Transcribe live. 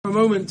a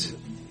moment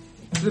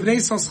to the Bnei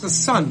Yissoschor's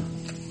son,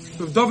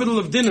 Rav Dovid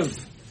of Dinov,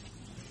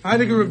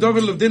 Heiliger Rav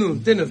Dovid of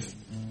Dinov.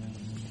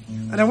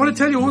 And I want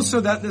to tell you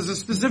also that there's a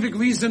specific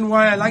reason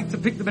why I like to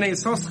pick the Bnei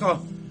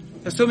Yissoschor.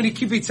 There's so many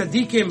Kivei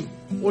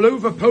Tzadikim all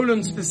over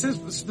Poland,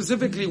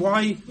 specifically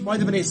why the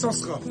Bnei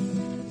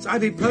Yissoschor. So I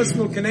have a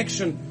personal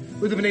connection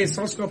with the Bnei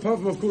Yissoschor, apart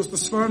from, of course, the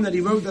Sfarim that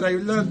he wrote that I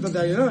learned,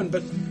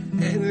 but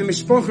in the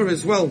Mishpocha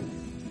as well.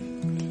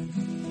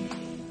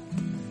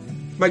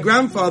 My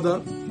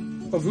grandfather,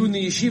 of whom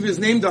the yeshiva is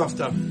named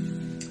after,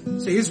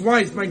 so his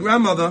wife, my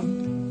grandmother,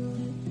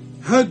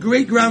 her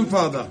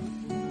great-grandfather,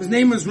 his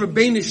name was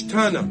Rabbeinish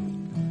Turner.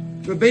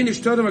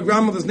 Rabbeinish Turner, my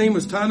grandmother's name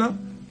was Turner,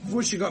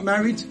 before she got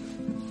married.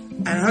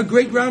 And her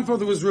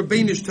great-grandfather was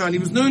Rabbeinish Turner. He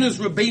was known as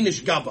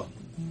Rabbeinish Gaba.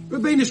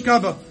 Rabbeinish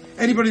Gaba.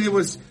 Anybody that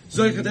was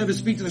Zoycha to ever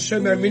speak to the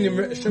Shomer Minim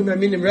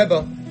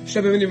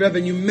Rebbe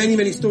knew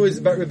many stories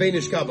about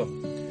Rabbeinish Gaba.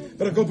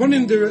 But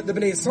according to the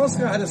Bnei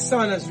Yissoschor had a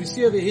son, as we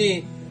see over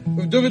here,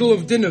 with Dovid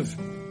of Dinov.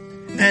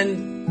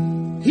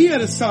 And he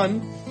had a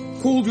son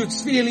called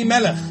Tzvi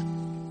Elimelech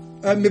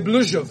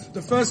Mibluzhov,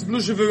 the first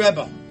Bluzhov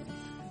Rebbe.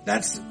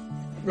 That's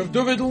Rav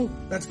Dovid,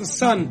 that's the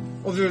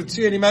son of the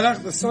Tzvi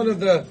Elimelech, the son of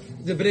the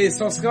Bnei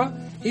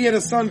Yissoschor. He had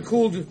a son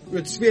called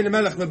Tzvi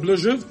Elimelech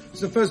Mibluzhov,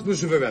 who's the first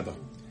Bluzhov Rebbe.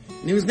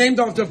 And he was named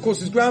after, of course,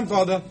 his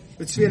grandfather,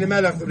 Tzvi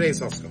Elimelech, the Bnei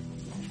Yissoschor.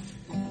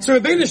 So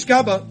Rabbeinish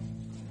Gaba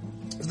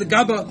is the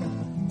Gaba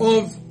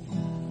of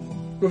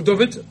Rav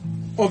Dovid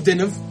of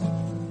Dinov.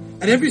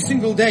 And every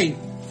single day,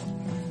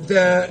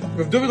 the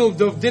Rav Dovid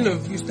of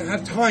Dinov used to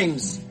have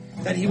times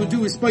that he would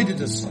do his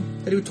Spoididus,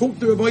 that he would talk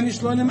to Rabbi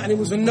Nishlonim, and it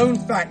was a known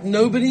fact.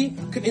 Nobody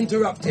could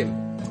interrupt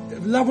him.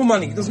 Love or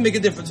money, it doesn't make a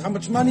difference. How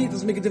much money, it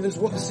doesn't make a difference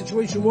what the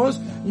situation was.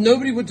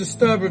 Nobody would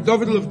disturb Rav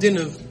Dovid of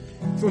Dinov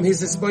from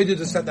his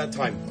Spoididus at that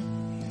time.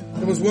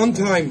 There was one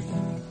time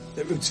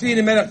that Rav Tzvi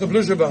Elimelech, the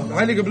Bluzhava, the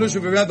Heilige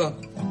Bluzhava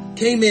Rebbe,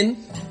 came in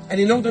and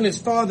he knocked on his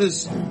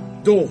father's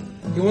door.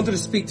 He wanted to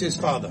speak to his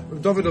father,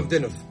 Rav Dovid of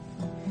Dinov.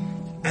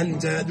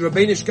 And the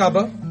Rabbeinish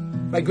Gaba,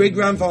 my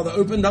great-grandfather,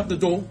 opened up the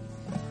door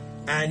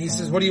and he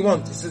says, what do you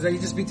want? He says, I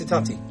need to speak to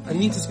Tati. I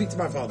need to speak to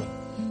my father.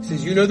 He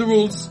says, you know the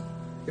rules.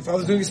 Your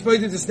father's doing his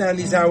spoididus to stand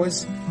these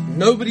hours.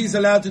 Nobody's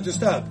allowed to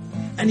disturb.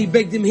 And he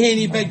begged him here and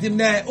he begged him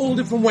there, all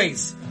different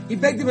ways. He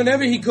begged him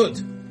whenever he could.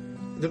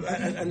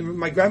 And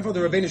my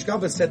grandfather, Rabbeinish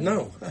Gaba, said,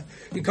 no,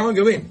 you can't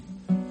go in.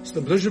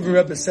 So the Bluzhava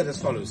Rebbe said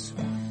as follows,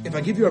 if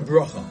I give you a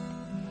bracha,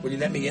 will you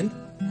let me in?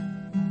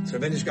 So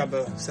Rabbeinish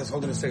Gaba says,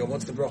 hold on a second,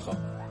 what's the bracha?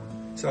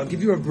 So I'll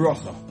give you a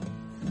bracha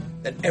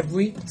that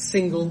every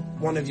single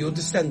one of your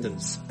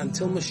descendants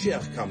until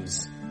Mashiach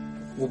comes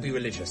will be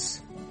religious.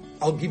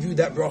 I'll give you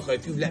that bracha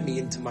if you let me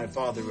into my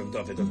father Rav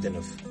Dovid of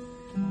Dinov.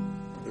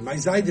 When my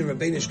Zayda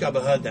Rabbeinish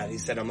Gaba heard that, he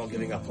said, I'm not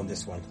giving up on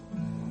this one.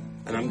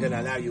 And I'm going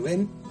to allow you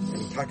in.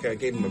 And Taka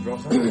gave him a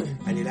bracha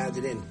and he allowed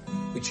it in.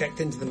 We checked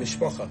into the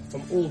Mishpocha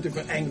from all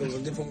different angles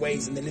and different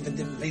ways, and they live in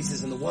different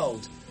places in the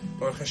world.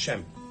 Baruch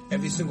Hashem.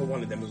 Every single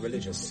one of them were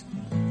religious.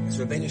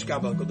 So Rabbeinish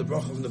Gaba got the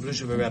bracha from the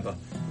Bluzhava Rebbe,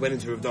 went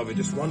into Rav Dovid.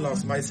 Just one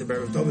last ma'aseh about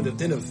Rav Dovid of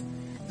Dinov.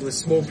 There were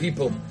small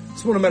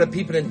amount of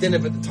people in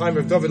Dinov at the time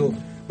Rav Dovid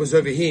was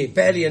over here,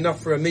 barely enough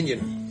for a minyan.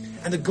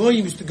 And the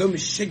goyim used to go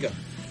mishiga.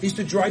 He used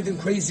to drive them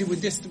crazy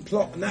with this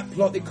plot and that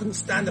plot. They couldn't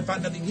stand the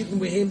fact that the Yidden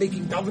were here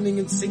making davening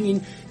and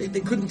singing.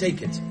 They couldn't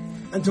take it.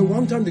 Until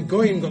one time the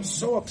goyim got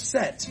so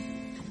upset,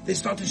 they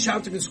started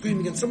shouting and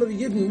screaming, and some of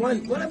the Yidden,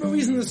 whatever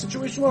reason the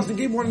situation was, they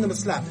gave one of them a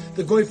slap.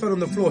 The goy fell on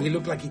the floor. He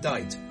looked like he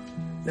died.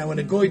 Now, when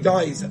a goy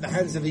dies at the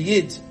hands of a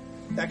Yid,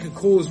 that could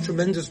cause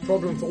tremendous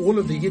problem for all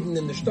of the Yidden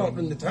in the shtetl,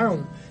 in the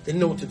town. They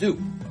didn't know what to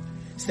do.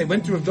 So they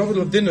went to Rav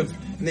Dovid of Dinov,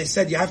 and they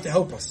said, you have to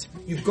help us.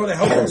 You've got to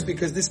help us,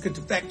 because this could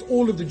affect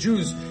all of the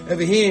Jews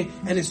over here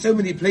and in so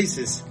many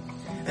places.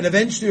 And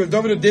eventually Rav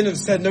Dovid of Dinov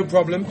said, no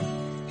problem.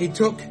 He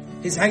took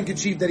his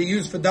handkerchief that he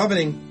used for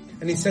davening,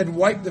 and he said,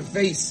 wipe the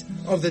face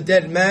of the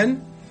dead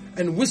man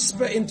and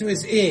whisper into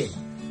his ear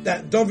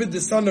that Dovid,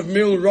 the son of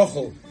Mirul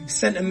Rochel,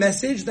 sent a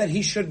message that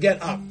he should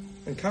get up.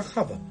 And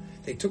kachava,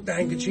 they took the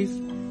handkerchief,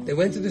 they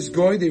went to this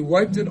goy, they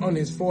wiped it on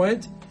his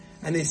forehead,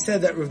 and they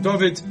said that Rav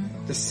Dovid,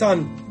 the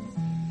son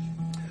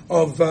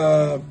of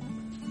Mirul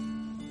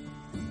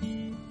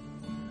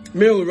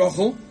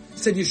Rochel,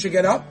 said you should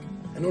get up,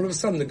 and all of a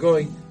sudden the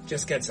goy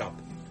just gets up.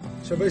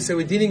 So everybody say,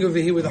 we're dealing over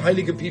here with the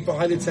heilige people,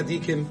 heilige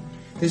tzaddikim.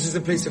 This is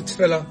a place of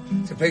tefillah.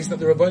 It's a place that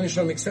the Rabbi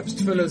Shalom accepts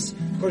tefillahs.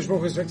 Kodesh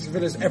Baruch Hu accepts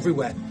tefillahs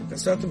everywhere. But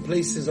certain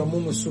places are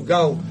more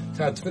sugal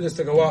to have tefillahs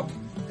to go up.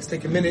 Let's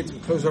take a minute, we'll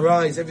close our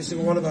eyes, every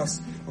single one of us,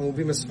 and we'll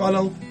be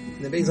misfalal.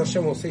 And the Be'ez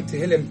Hashem will say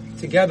Tehillim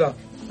together,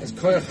 as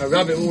Koyach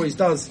HaRabbi always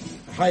does,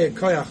 a higher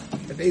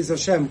Koyach. The Be'ez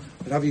Hashem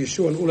will have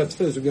Yeshua and all our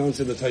tefillahs will be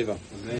answered the Teva.